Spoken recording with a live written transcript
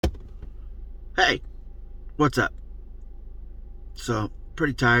Hey, what's up? So,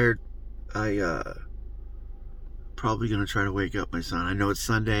 pretty tired. I probably gonna try to wake up my son. I know it's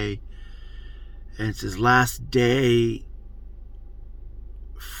Sunday and it's his last day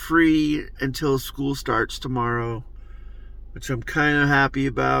free until school starts tomorrow, which I'm kind of happy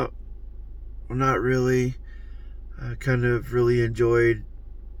about. Well, not really. I kind of really enjoyed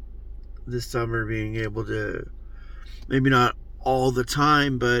this summer being able to, maybe not all the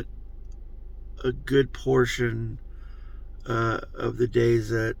time, but a good portion of the days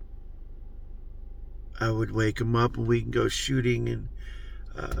that I would wake him up and we can go shooting and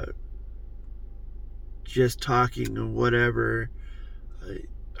uh, just talking and whatever. I,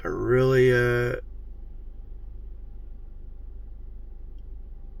 I really, I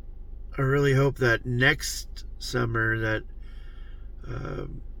really hope that next summer that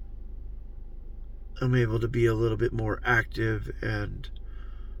um, I'm able to be a little bit more active and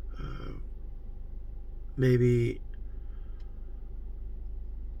uh, maybe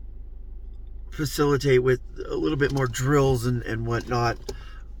facilitate with a little bit more drills and whatnot.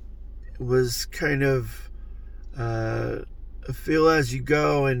 It was kind of a feel as you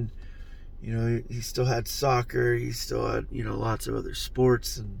go, and he still had soccer, he still had lots of other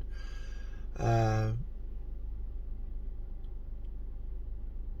sports, and uh,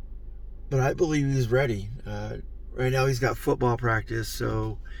 but I believe he's ready. Right now he's got football practice,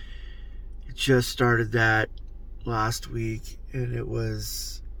 so he just started that last week, and it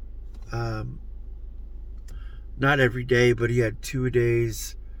was not every day, but he had 2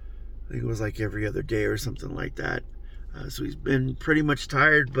 days. I think it was like every other day or something like that. So he's been pretty much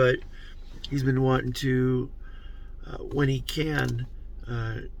tired, but he's been wanting to, when he can,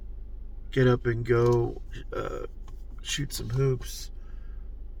 get up and go shoot some hoops,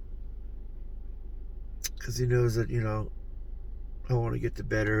 because he knows that I want to get to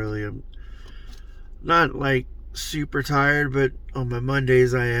bed early. I'm not like super tired, but on my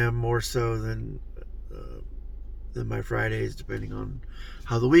Mondays I am more so than my Fridays, depending on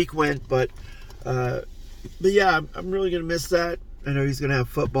how the week went. But yeah, I'm really gonna miss that. I know he's gonna have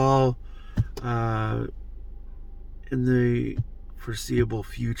football in the foreseeable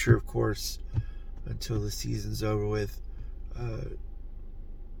future, of course, until the season's over with.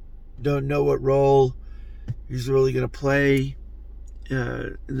 Don't know what role he's really gonna play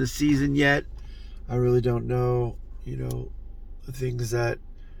in the season yet. I really don't know, the things that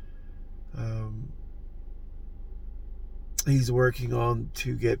he's working on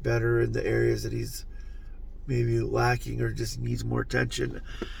to get better in the areas that he's maybe lacking or just needs more attention.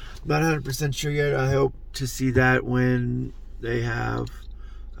 I'm not 100% sure yet. I hope to see that when they have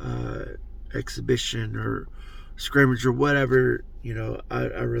exhibition or scrimmage or whatever. I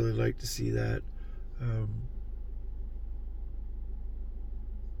really like to see that.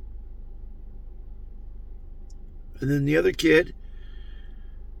 And then the other kid,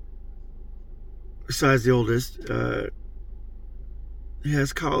 besides the oldest, he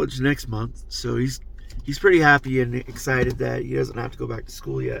has college next month, so he's pretty happy and excited that he doesn't have to go back to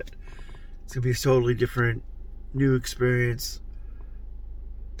school yet. It's gonna be a totally different, new experience.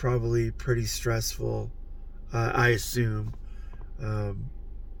 Probably pretty stressful, I assume. But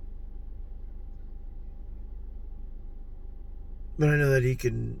I know that he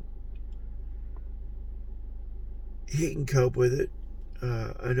can cope with it.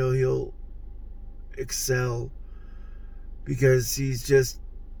 I know he'll excel because he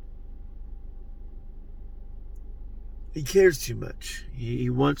cares too much. He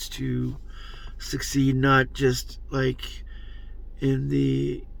wants to succeed, not just like in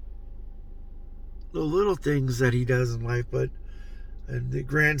the little things that he does in life, but in the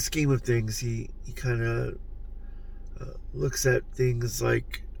grand scheme of things. He kind of looks at things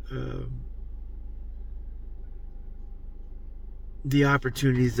like the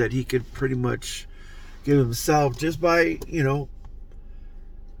opportunities that he could pretty much give himself just by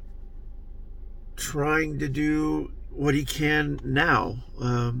trying to do what he can now.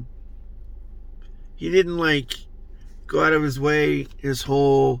 He didn't go out of his way his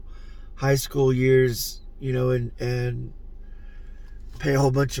whole high school years, and pay a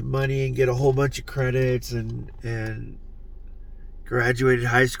whole bunch of money and get a whole bunch of credits and graduated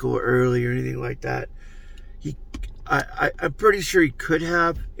high school early or anything like that. I'm pretty sure he could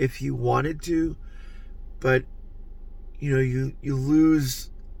have if he wanted to, but you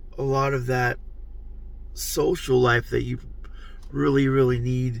lose a lot of that social life that you really, really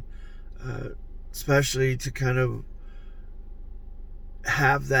need, especially to kind of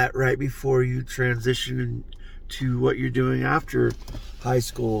have that right before you transition to what you're doing after high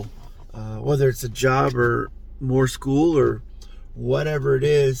school, whether it's a job or more school or whatever it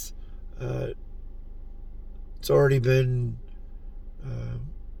is. it's already been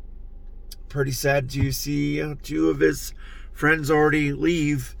pretty sad to see two of his friends already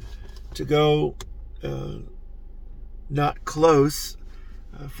leave to go not close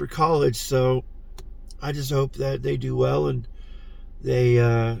for college. So I just hope that they do well and they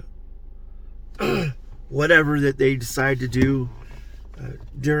whatever that they decide to do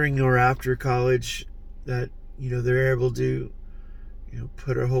during or after college, that they're able to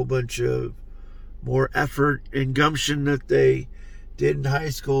put a whole bunch of more effort and gumption that they did in high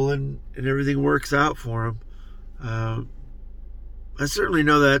school, and everything works out for them. I certainly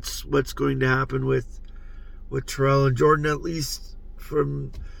know that's what's going to happen with Terrell and Jordan, at least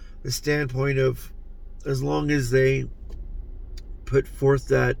from the standpoint of as long as they put forth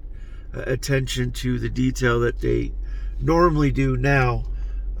that attention to the detail that they normally do now.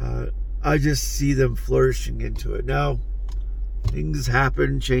 I just see them flourishing into it. Now, things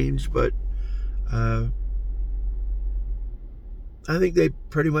happen, change, but I think they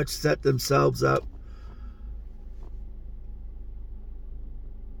pretty much set themselves up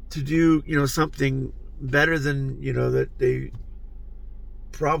to do, something better than, that they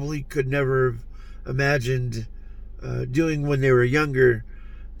probably could never have imagined doing when they were younger.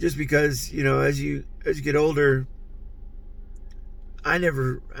 Just because, as you get older, I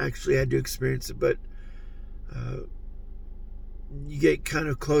never actually had to experience it, but you get kind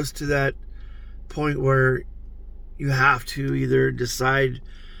of close to that point where you have to either decide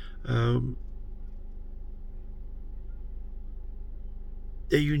that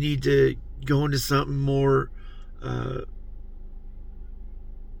you need to go into something more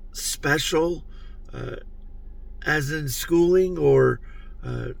special, as in schooling, or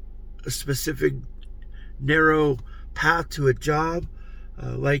a specific narrow path to a job,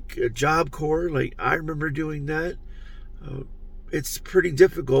 like a Job Corps. Like, I remember doing that. It's pretty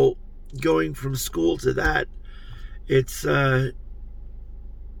difficult going from school to that. It's hard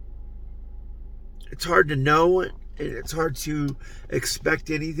to know, and it's hard to expect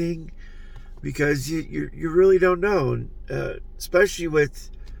anything because you really don't know. And, especially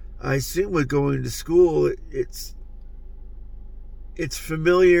with, I assume, with going to school, it's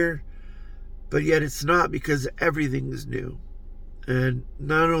familiar, but yet it's not, because everything is new. And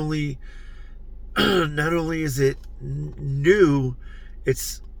not only is it new,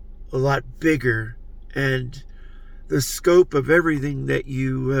 it's a lot bigger, and the scope of everything that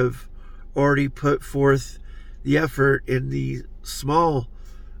you have already put forth the effort in the small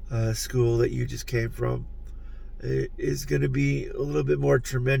school that you just came from is going to be a little bit more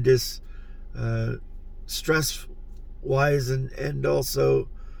tremendous, stress wise, and also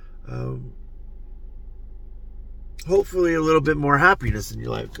hopefully a little bit more happiness in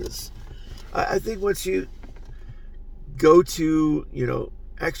your life. Because I think once you go to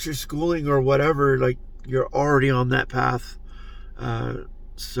extra schooling or whatever, like, you're already on that path,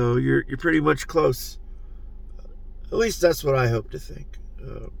 so you're pretty much close. At least that's what I hope to think.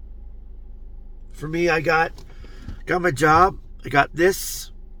 For me, I got my job, I got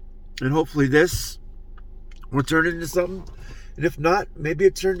this, and hopefully this will turn into something. And if not, maybe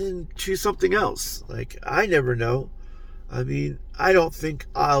it turned into something else. Like, I never know. I mean, I don't think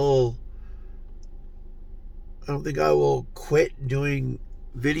I will quit doing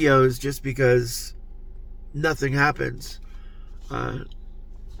videos just because nothing happens.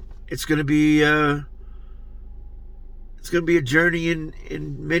 It's going to be a journey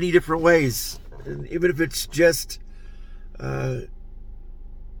in many different ways. And even if it's just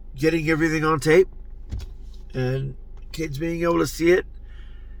getting everything on tape and kids being able to see it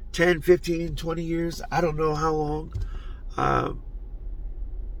 10, 15, 20 years, I don't know how long. I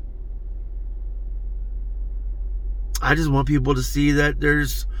just want people to see that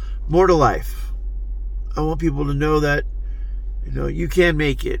there's more to life. I want people to know that you can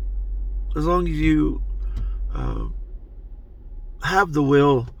make it, as long as you have the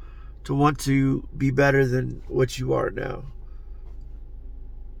will to want to be better than what you are now.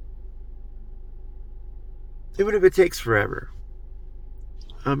 Even if it takes forever.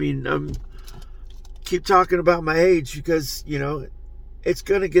 I mean, keep talking about my age because, it's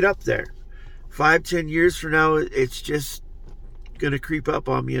going to get up there. 5-10 years from now, it's just going to creep up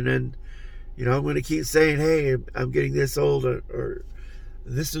on me. And then, I'm going to keep saying, hey, I'm getting this old, or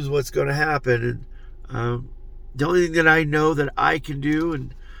this is what's going to happen. And the only thing that I know that I can do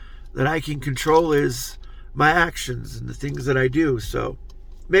and that I can control is my actions and the things that I do. So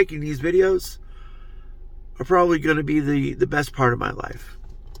making these videos are probably going to be the best part of my life.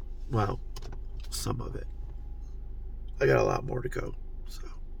 Well, some of it. I got a lot more to go. So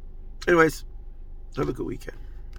anyways, have a good weekend.